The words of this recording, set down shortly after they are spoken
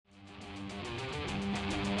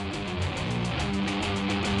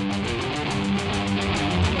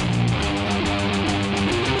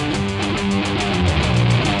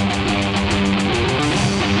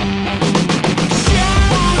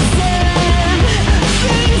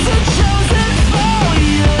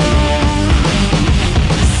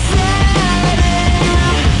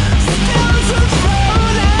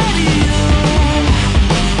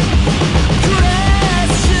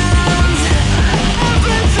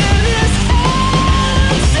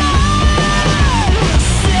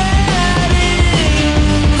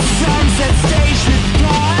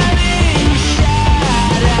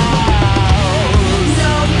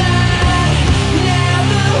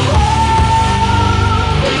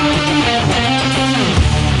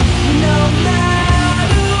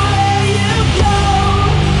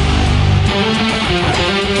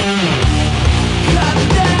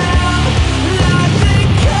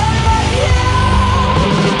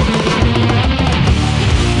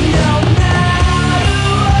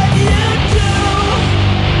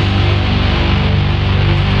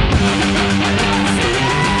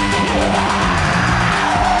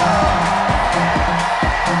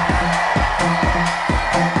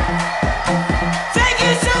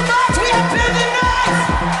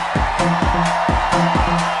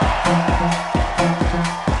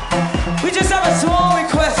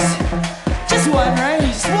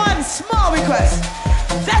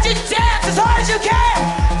that you dance as hard as you can,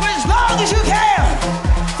 for as long as you can,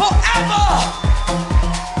 forever.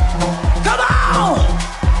 Come on!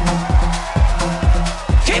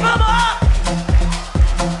 Keep 'em up!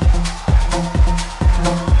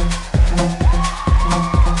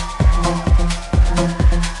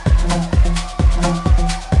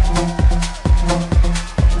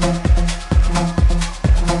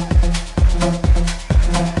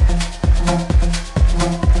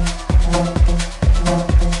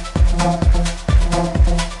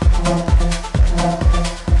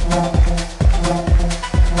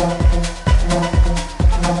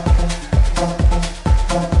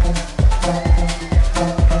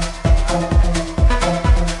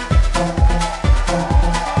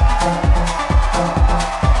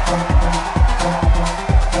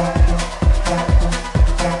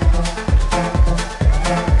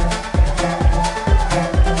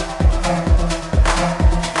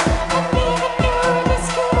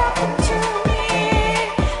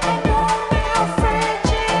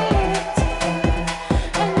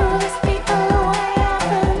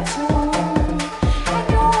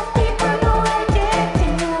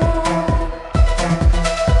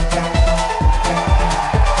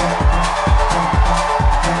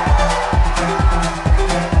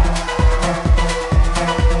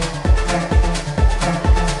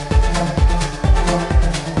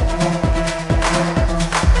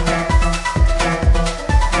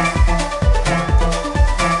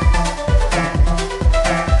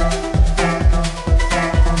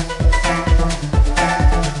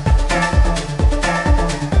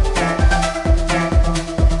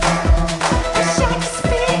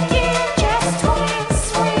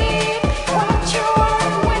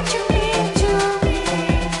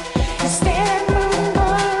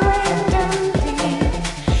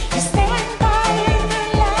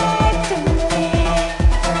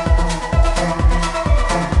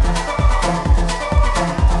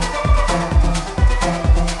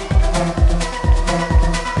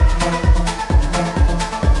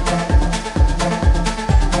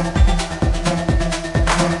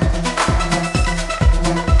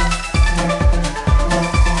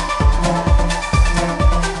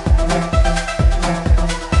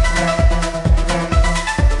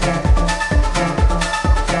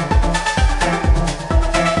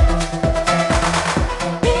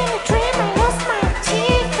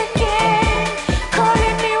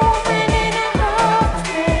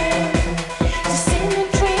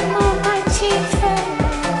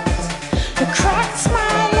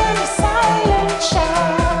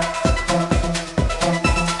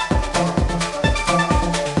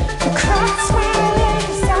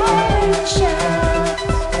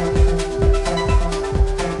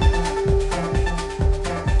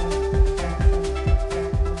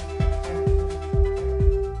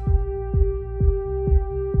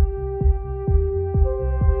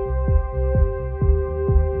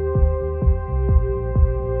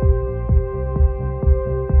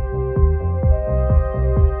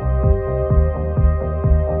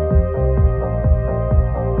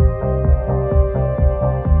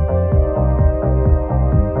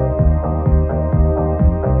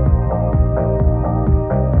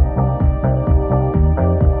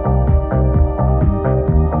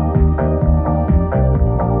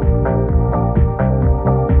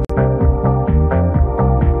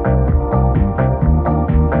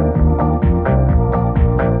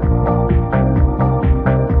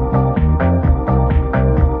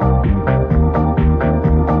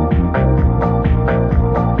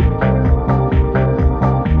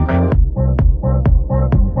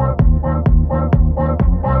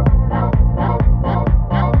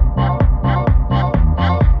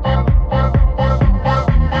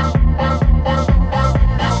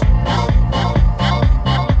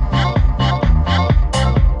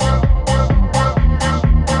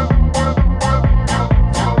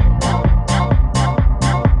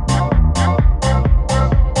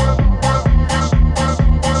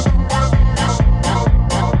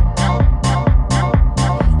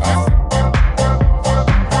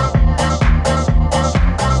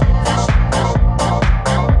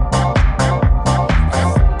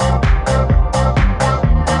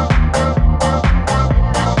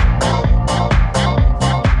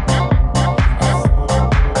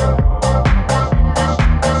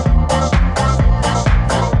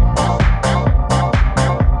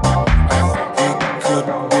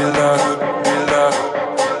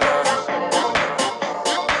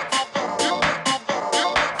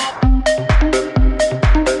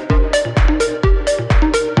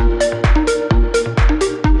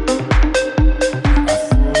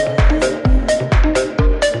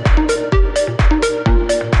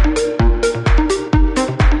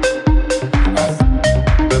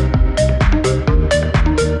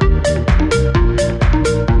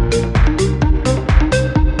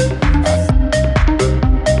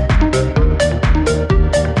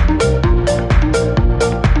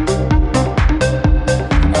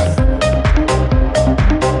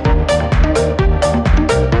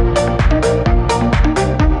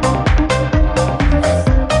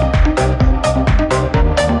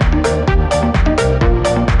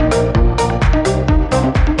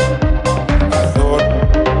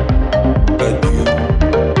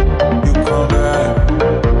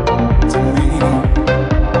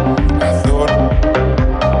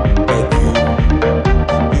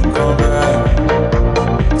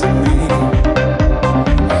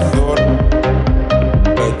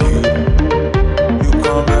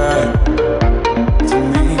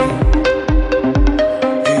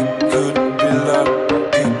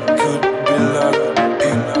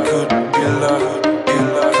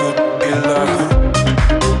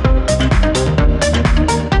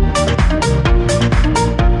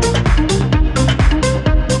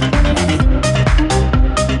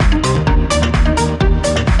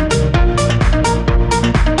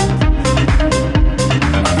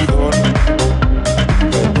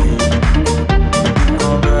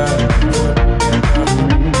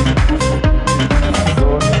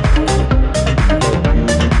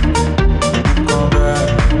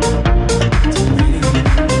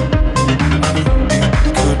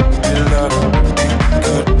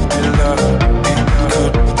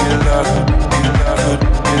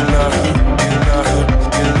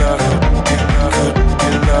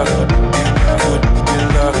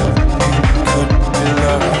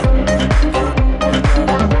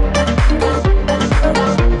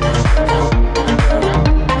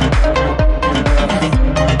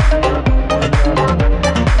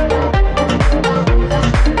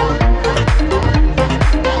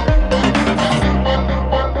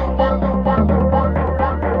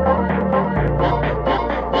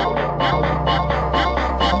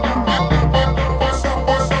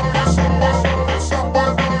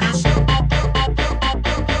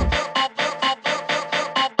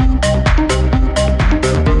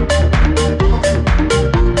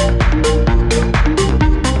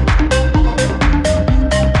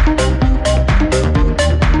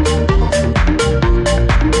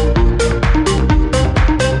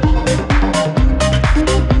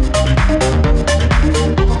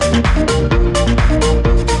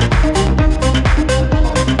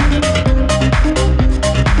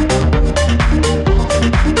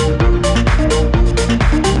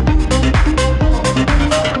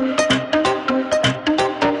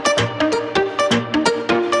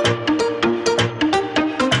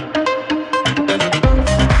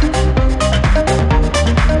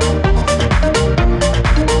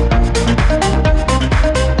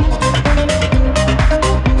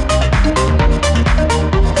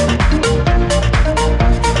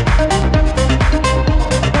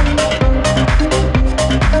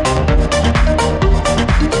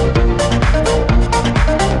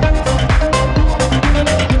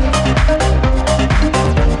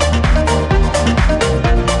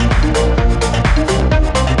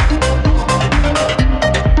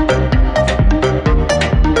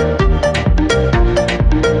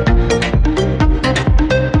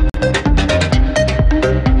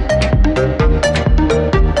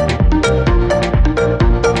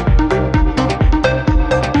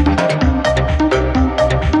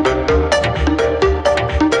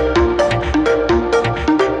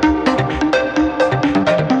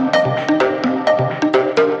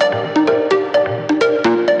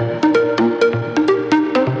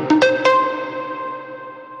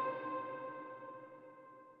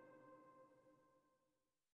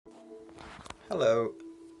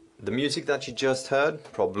 The music that you just heard,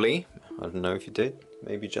 probably, I don't know if you did,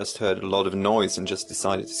 maybe you just heard a lot of noise and just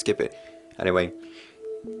decided to skip it. Anyway,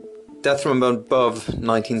 Death from Above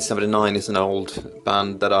 1979 is an old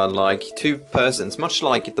band that I like. Two persons, much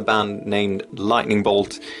like the band named Lightning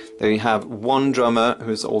Bolt. They have one drummer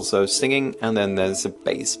who's also singing, and then there's a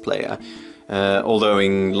bass player. Although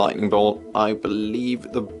in Lightning Bolt, I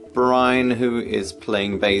believe the Brian who is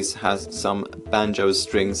playing bass has some banjo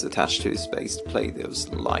strings attached to his bass to play those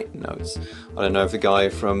light notes. I don't know if the guy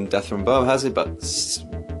from Death from Above has it, but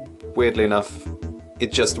weirdly enough,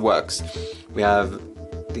 it just works. We have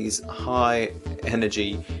these high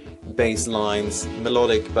energy bass lines,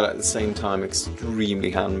 melodic but at the same time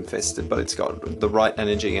extremely ham-fisted, but it's got the right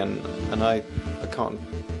energy, and I can't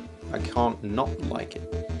not like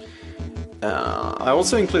it. I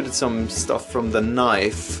also included some stuff from The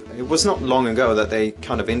Knife. It was not long ago that they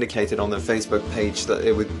kind of indicated on their Facebook page that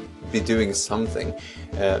they would be doing something.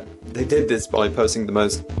 They did this by posting the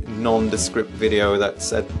most nondescript video that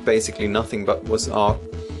said basically nothing but was art.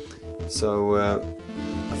 So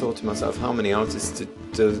I thought to myself, how many artists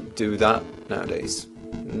do that nowadays?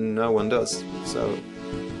 No one does. So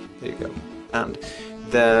there you go. And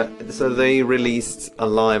so they released a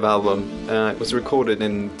live album. It was recorded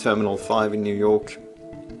in Terminal 5 in New York,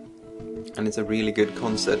 and it's a really good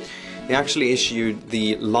concert. They actually issued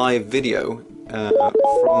the live video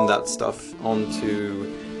from that stuff onto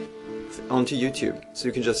YouTube, so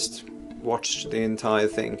you can just watch the entire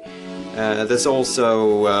thing. There's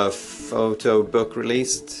also a photo book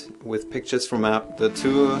released with pictures from the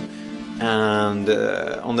tour, and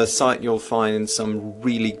on the site you'll find some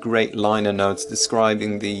really great liner notes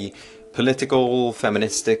describing the political,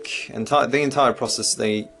 feministic, the entire process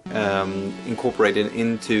they incorporated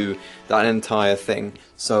into that entire thing.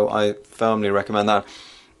 So I firmly recommend that.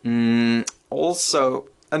 Also,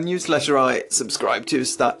 a newsletter I subscribe to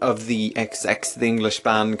is that of the XX, the English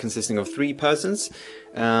band consisting of 3 persons.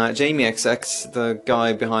 Jamie XX, the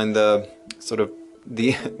guy behind the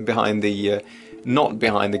not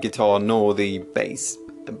behind the guitar nor the bass,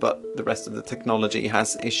 but the rest of the technology,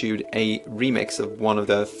 has issued a remix of one of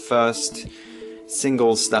the first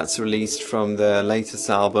singles that's released from the latest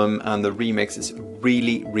album, and the remix is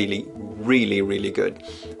really, really, really, really good.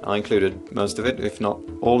 I included most of it, if not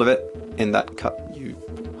all of it, in that cut you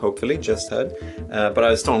hopefully just heard, but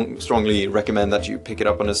I strongly recommend that you pick it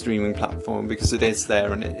up on a streaming platform, because it is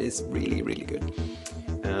there and it is really, really good.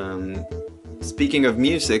 Speaking of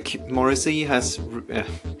music, Morrissey has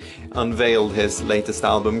unveiled his latest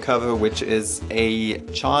album cover, which is a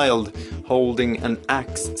child holding an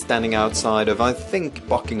axe standing outside of, I think,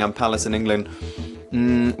 Buckingham Palace in England,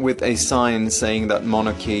 with a sign saying that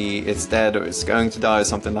monarchy is dead or is going to die or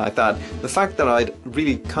something like that. The fact that I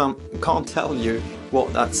really can't tell you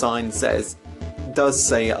what that sign says does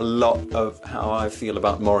say a lot of how I feel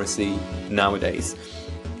about Morrissey nowadays.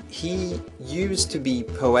 He used to be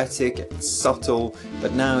poetic, subtle,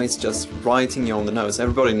 but now it's just writing you on the nose.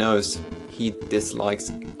 Everybody knows he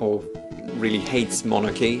dislikes or really hates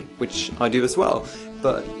monarchy, which I do as well.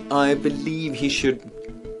 But I believe he should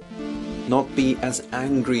not be as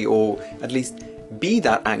angry, or at least be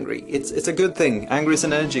that angry. It's a good thing. Anger is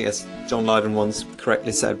an energy, as John Lydon once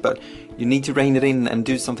correctly said, but you need to rein it in and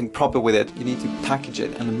do something proper with it. You need to package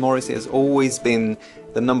it, and Morrissey has always been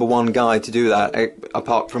the _1 guy to do that,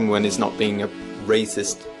 apart from when he's not being a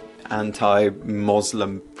racist,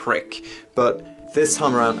 anti-Muslim prick. But this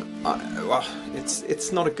time around,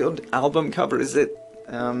 it's not a good album cover, is it?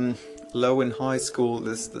 Low in High School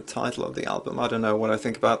is the title of the album. I don't know what I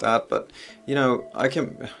think about that, but you know, I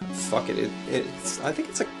can fuck it. I think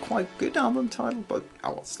it's a quite good album title, but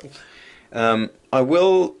well, still. I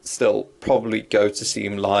will still probably go to see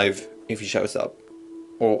him live if he shows up,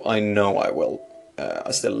 or I know I will.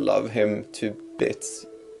 I still love him to bits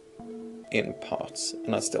in parts,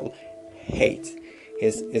 and I still hate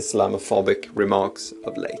his Islamophobic remarks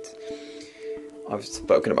of late. I've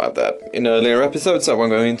spoken about that in earlier episodes, so I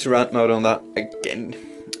won't go into rant mode on that again.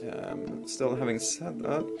 Still, having said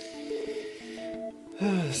that,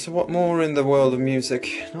 so what more in the world of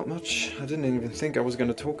music? Not much. I didn't even think I was going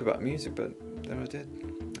to talk about music, but there I did.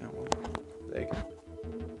 Oh well, there you go.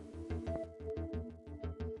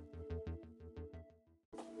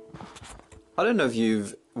 I don't know if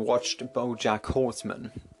you've watched BoJack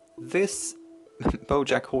Horseman. This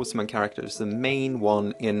BoJack Horseman character is the main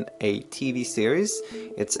one in a TV series.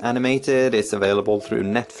 It's animated, it's available through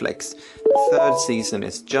Netflix. The 3rd season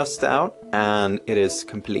is just out, and it is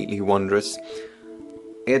completely wondrous.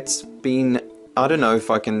 It's been, I don't know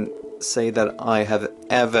if I can say that I have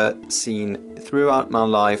ever seen throughout my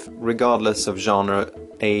life, regardless of genre,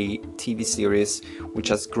 a TV series which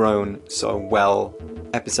has grown so well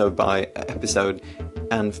episode by episode,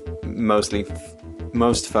 and most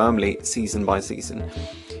firmly season by season.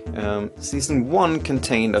 Season 1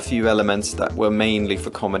 contained a few elements that were mainly for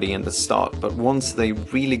comedy in the start, but once they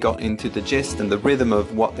really got into the gist and the rhythm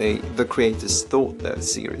of what the creators thought the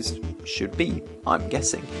series should be, I'm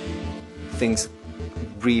guessing, things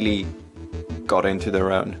really got into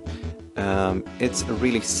their own. It's a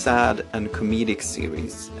really sad and comedic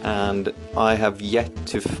series, and I have yet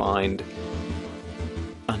to find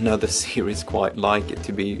another series quite like it,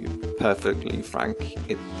 to be perfectly frank.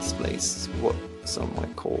 It displays what some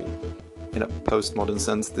might call, in a postmodern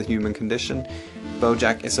sense, the human condition.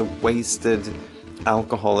 BoJack is a wasted,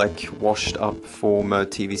 alcoholic, washed up former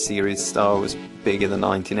TV series star who was big in the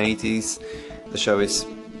 1980s. The show is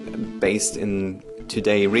based in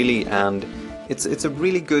today, really, and it's a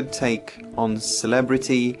really good take on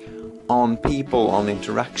celebrity, on people, on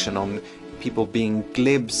interaction, on people being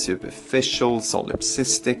glib, superficial,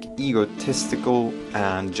 solipsistic, egotistical,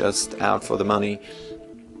 and just out for the money.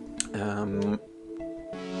 And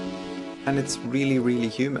it's really, really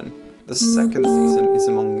human. The second season is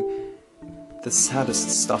among the saddest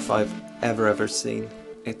stuff I've ever seen.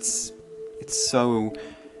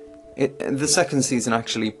 The second season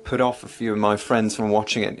actually put off a few of my friends from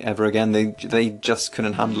watching it ever again. They just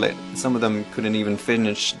couldn't handle it. Some of them couldn't even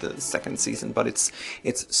finish the second season, but it's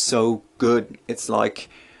so good. It's like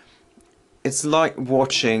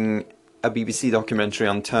watching a BBC documentary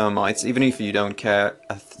on termites. Even if you don't care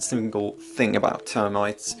a single thing about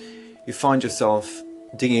termites, you find yourself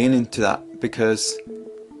digging into that because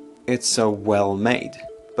it's so well made.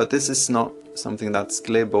 But this is not something that's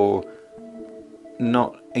glib or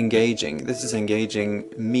not engaging. This is engaging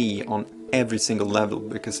me on every single level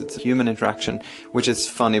because it's a human interaction, which is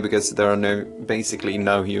funny because there are basically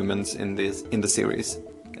no humans in the series.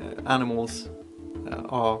 Animals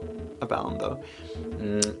are abound though.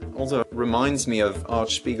 Also reminds me of Art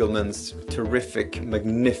Spiegelman's terrific,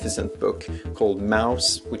 magnificent book called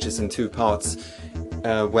Mouse, which is in 2 parts,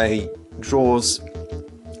 where he draws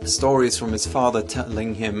stories from his father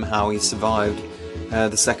telling him how he survived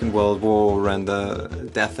the Second World War and the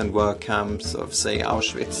death and work camps of, say,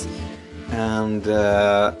 Auschwitz. And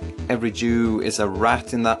every Jew is a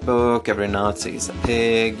rat in that book, every Nazi is a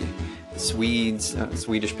pig.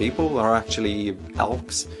 Swedish people are actually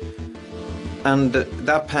elks. And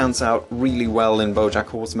that pans out really well in BoJack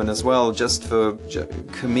Horseman as well, just for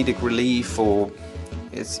comedic relief, or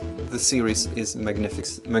the series is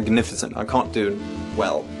magnificent. I can't do it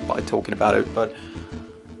well by talking about it, but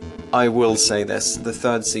I will say this: the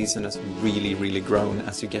third season has really, really grown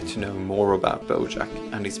as you get to know more about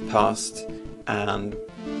BoJack and his past, and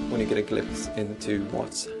when you get a glimpse into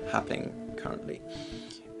what's happening currently.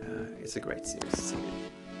 It's a great series.